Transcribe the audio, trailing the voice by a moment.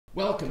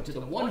Welcome to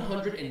the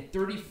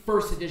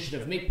 131st edition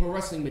of Make Pro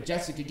Wrestling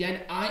Majestic Again.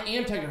 I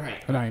am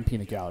Tigerhite. And I am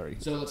Peanut Gallery.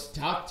 So let's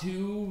talk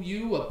to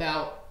you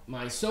about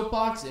my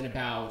soapbox and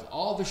about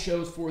all the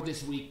shows for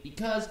this week,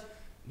 because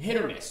hit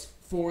or miss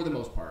for the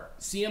most part.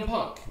 CM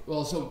Punk,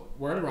 well, so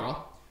we're in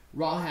Raw.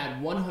 Raw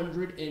had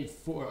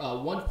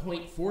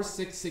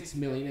 1.466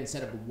 million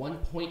instead of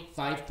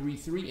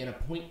 1.533 and a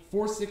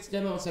 .46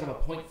 demo instead of a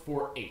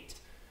 .48.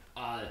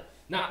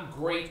 Not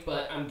great,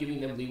 but I'm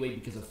giving them leeway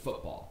because of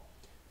football.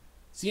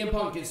 CM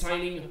Punk is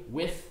signing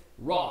with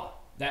Raw.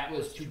 That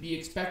was to be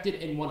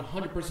expected and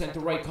 100% the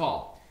right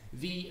call.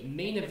 The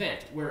main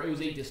event, where it was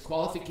a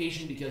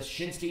disqualification because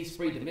Shinsuke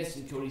sprayed the mist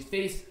in Cody's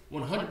face,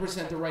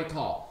 100% the right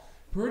call.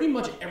 Pretty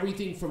much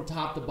everything from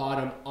top to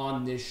bottom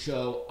on this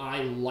show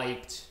I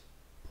liked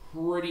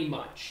pretty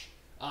much.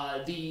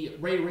 The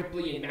Rhea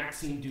Ripley and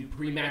Maxine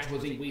Dupree match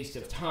was a waste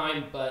of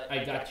time, but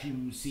I got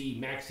to see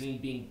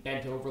Maxine being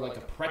bent over like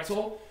a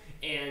pretzel,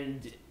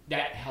 and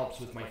that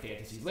helps with my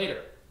fantasies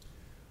later.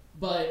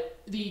 But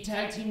the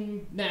tag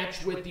team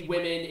match with the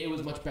women, it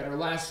was much better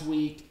last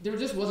week. There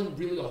just wasn't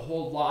really a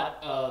whole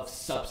lot of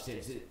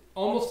substance. It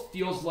almost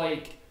feels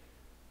like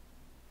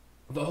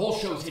the whole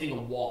show's hitting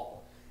a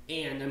wall.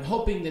 And I'm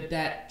hoping that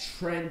that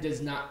trend does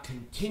not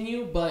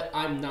continue, but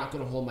I'm not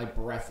going to hold my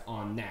breath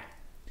on that.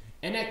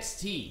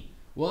 NXT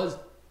was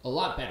a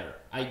lot better.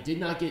 I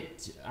did not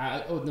get...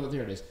 oh, no,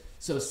 there it is.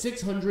 So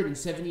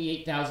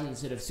 678,000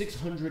 instead of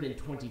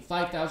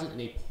 625,000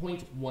 and a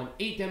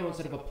 .18 demo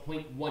instead of a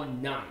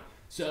 .19.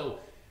 So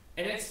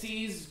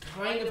NXT's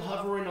kind of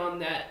hovering on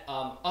that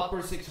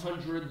upper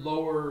 600,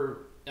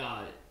 lower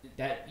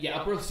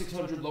upper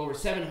 600, lower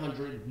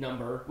 700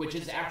 number, which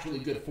is actually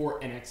good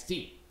for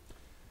NXT.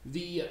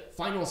 The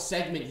final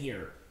segment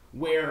here,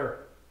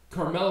 where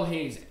Carmelo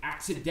Hayes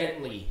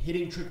accidentally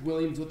hitting Trick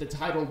Williams with the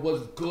title,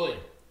 was good.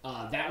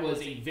 That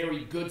was a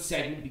very good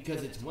segment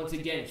because it's once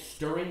again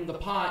stirring the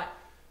pot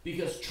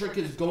because Trick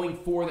is going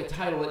for the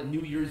title at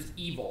New Year's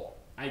Evil.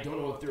 I don't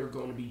know if they're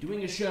going to be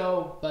doing a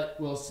show, but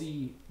we'll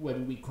see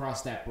when we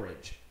cross that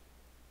bridge.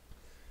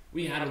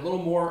 We had a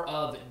little more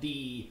of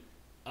the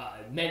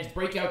men's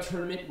breakout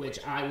tournament, which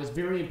I was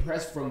very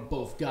impressed from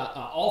both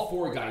all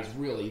four guys,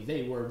 really.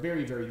 They were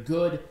very, very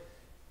good.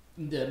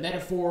 The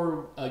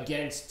metaphor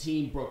against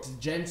Team Brooks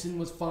Jensen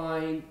was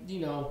fine. You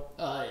know,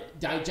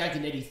 Dijak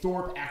and Eddie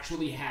Thorpe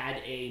actually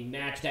had a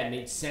match that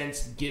made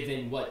sense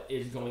given what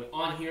is going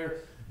on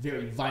here.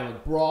 Very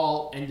violent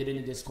brawl, ended in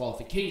a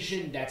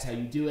disqualification. That's how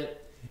you do it.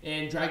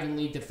 And Dragon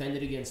Lee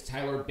defended against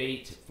Tyler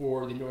Bate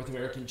for the North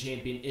American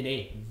champion in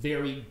a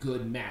very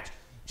good match.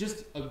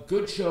 Just a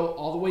good show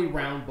all the way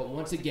around, but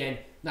once again,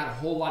 not a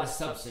whole lot of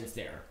substance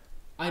there.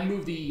 I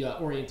moved the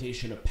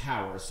orientation of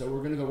Power, so we're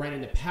going to go right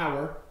into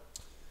Power.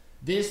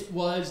 This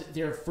was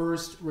their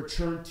first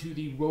return to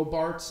the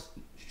Robarts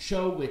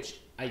show, which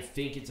I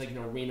think it's like an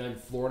arena in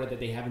Florida that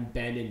they haven't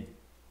been in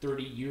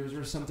 30 years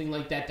or something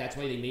like that. That's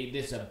why they made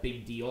this a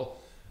big deal.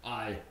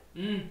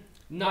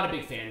 Not a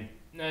big fan.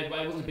 I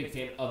wasn't a big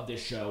fan of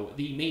this show.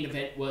 The main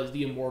event was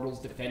the Immortals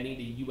defending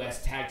the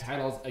U.S. tag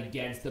titles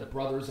against the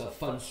Brothers of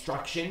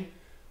Funstruction,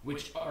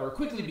 which are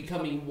quickly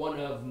becoming one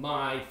of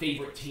my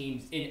favorite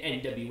teams in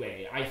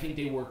NWA. I think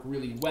they work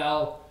really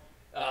well.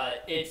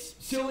 It's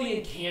silly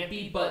and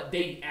campy, but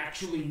they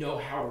actually know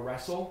how to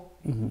wrestle.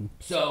 Mm-hmm.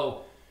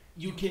 So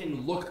you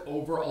can look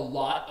over a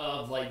lot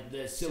of like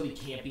the silly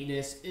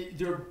campiness.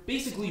 They're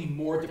basically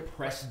more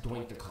depressed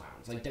Doink the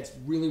Clowns. Like, that's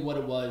really what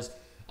it was.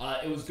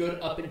 It was good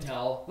up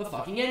until the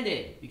fucking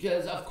ending,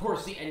 because of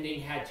course the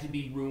ending had to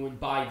be ruined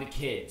by the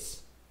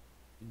Kids.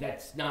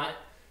 That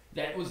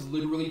was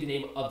literally the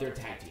name of their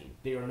tag team.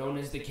 They are known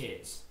as the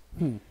Kids.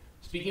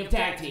 Speaking of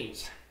tag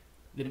teams,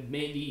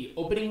 the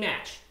opening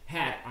match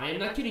had, I am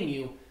not kidding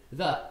you,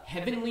 the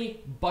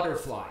Heavenly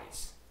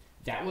Butterflies.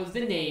 That was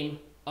the name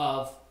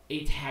of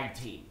a tag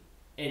team,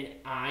 and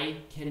I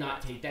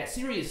cannot take that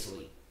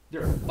seriously.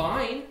 They're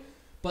fine,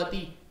 but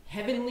the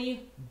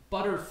Heavenly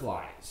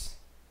Butterflies,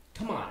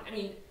 come on. I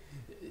mean,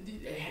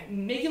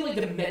 make it like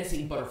the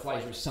Menacing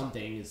Butterflies or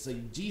something. It's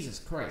like, Jesus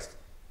Christ.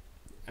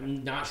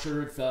 I'm not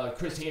sure if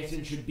Chris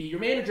Hansen should be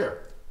your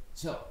manager.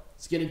 So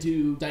let's get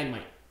into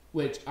Dynamite,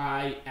 which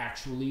I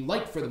actually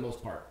liked for the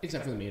most part,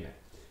 except for the main event.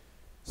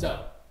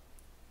 So,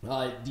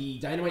 the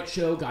Dynamite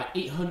show got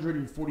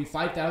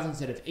 845,000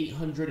 instead of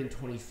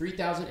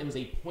 823,000. It was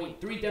a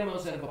 .3 demo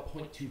instead of a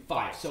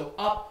 .25. So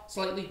up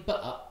slightly,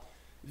 but up.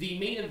 The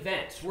main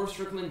event, Swerve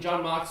Strickland and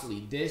Jon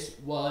Moxley. This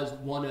was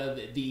one of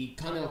the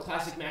Continental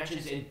Classic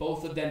matches, and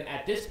both of them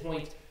at this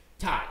point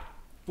tied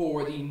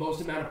for the most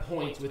amount of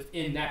points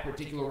within that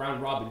particular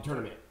round robin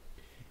tournament.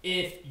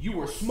 If you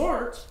were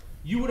smart,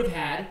 you would have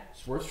had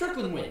Swerve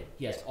Strickland win.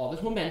 He has all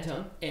this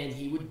momentum, and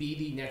he would be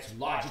the next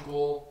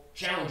logical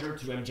challenger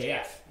to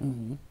MJF.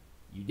 Mm-hmm.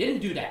 You didn't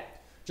do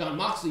that. Jon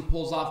Moxley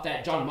pulls off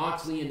that Jon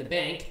Moxley in the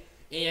bank,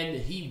 and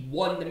he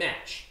won the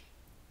match.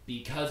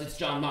 Because it's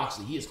Jon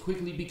Moxley. He is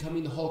quickly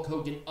becoming the Hulk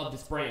Hogan of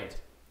this brand.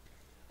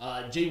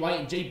 Jay White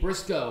and Jay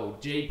Briscoe.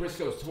 Jay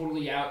Briscoe's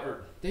totally out.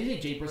 Or they say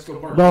Jay Briscoe.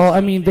 Well,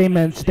 I mean,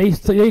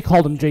 they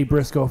called him Jay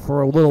Briscoe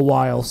for a little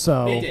while,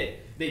 so they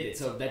did.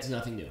 So that's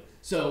nothing new.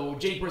 So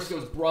Jay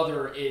Briscoe's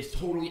brother is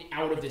totally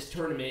out of this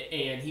tournament,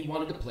 and he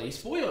wanted to play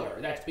spoiler.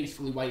 That's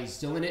basically why he's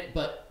still in it.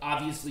 But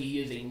obviously, he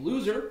is a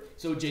loser.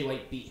 So Jay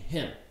White beat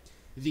him.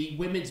 The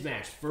women's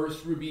match,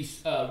 first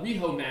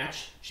Riho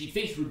match, she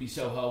faced Ruby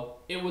Soho.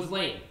 It was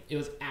lame. It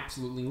was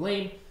absolutely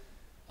lame.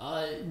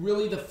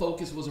 Really, the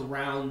focus was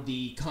around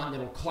the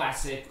Continental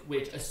Classic,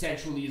 which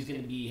essentially is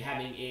going to be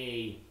having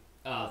a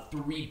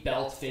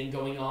 3-belt thing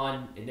going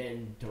on, and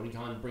then Tony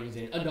Khan brings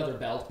in another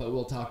belt, but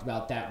we'll talk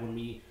about that when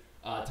we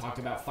talk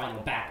about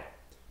Final Battle,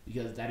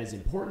 because that is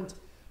important.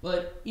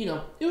 But, you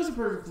know, it was a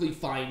perfectly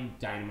fine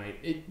Dynamite.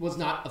 It was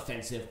not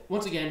offensive.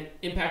 Once again,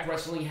 Impact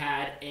Wrestling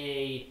had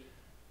a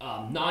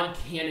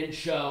non-canon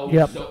show,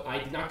 so I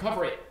did not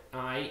cover it.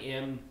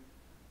 I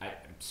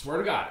swear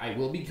to God, I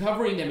will be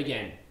covering them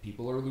again.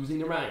 People are losing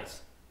their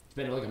minds. It's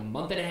been like a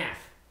month and a half.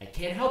 I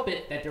can't help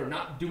it that they're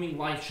not doing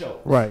live shows.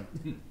 Right.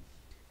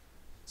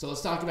 So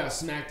let's talk about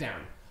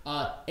SmackDown.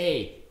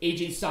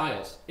 AJ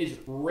Styles is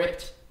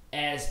ripped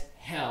as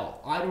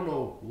hell. I don't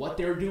know what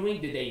they're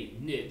doing. Did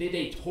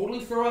they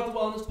totally throw out the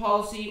wellness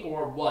policy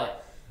or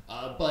what?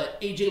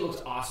 But AJ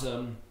looks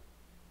awesome,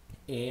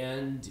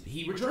 and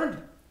he returned.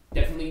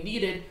 Definitely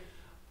needed.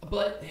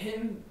 But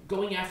him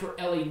going after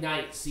LA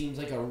Knight seems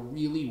like a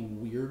really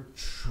weird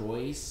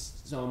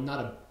choice, so I'm not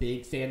a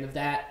big fan of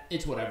that.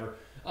 It's whatever.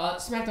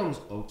 SmackDown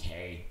was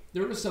okay.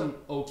 There were some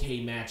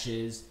okay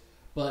matches,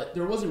 but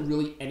there wasn't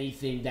really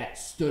anything that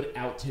stood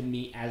out to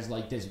me as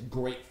like this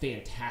great,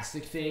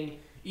 fantastic thing.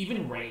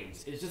 Even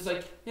Reigns, it's just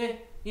like,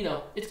 you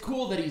know, it's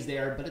cool that he's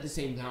there, but at the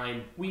same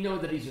time, we know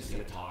that he's just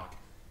going to talk.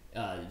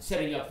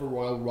 Setting up for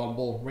Royal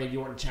Rumble, Randy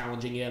Orton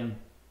challenging him,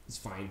 it's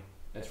fine.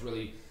 That's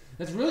really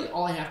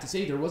all I have to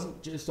say. There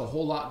wasn't just a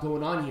whole lot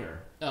going on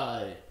here.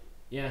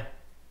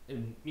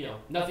 And, you know,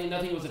 nothing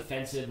was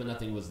offensive, but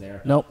nothing was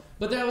there. Nope.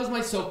 But that was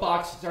my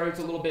soapbox. Sorry, it's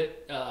a little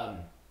bit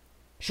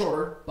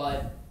shorter,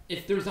 but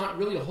if there's not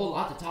really a whole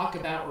lot to talk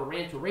about or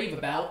rant or rave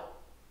about,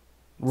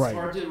 it's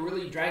hard to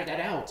really drag that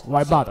out.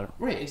 Why bother?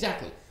 Right,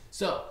 exactly.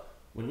 So,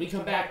 when we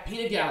come back,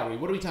 Peanut Gallery,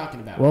 what are we talking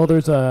about? Well,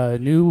 there's a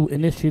new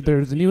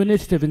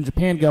initiative in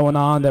Japan going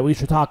on that we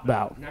should talk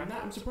about.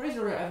 I'm surprised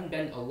there haven't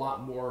been a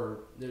lot more.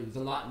 There's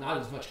not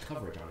as much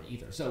coverage on it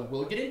either. So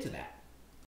we'll get into that.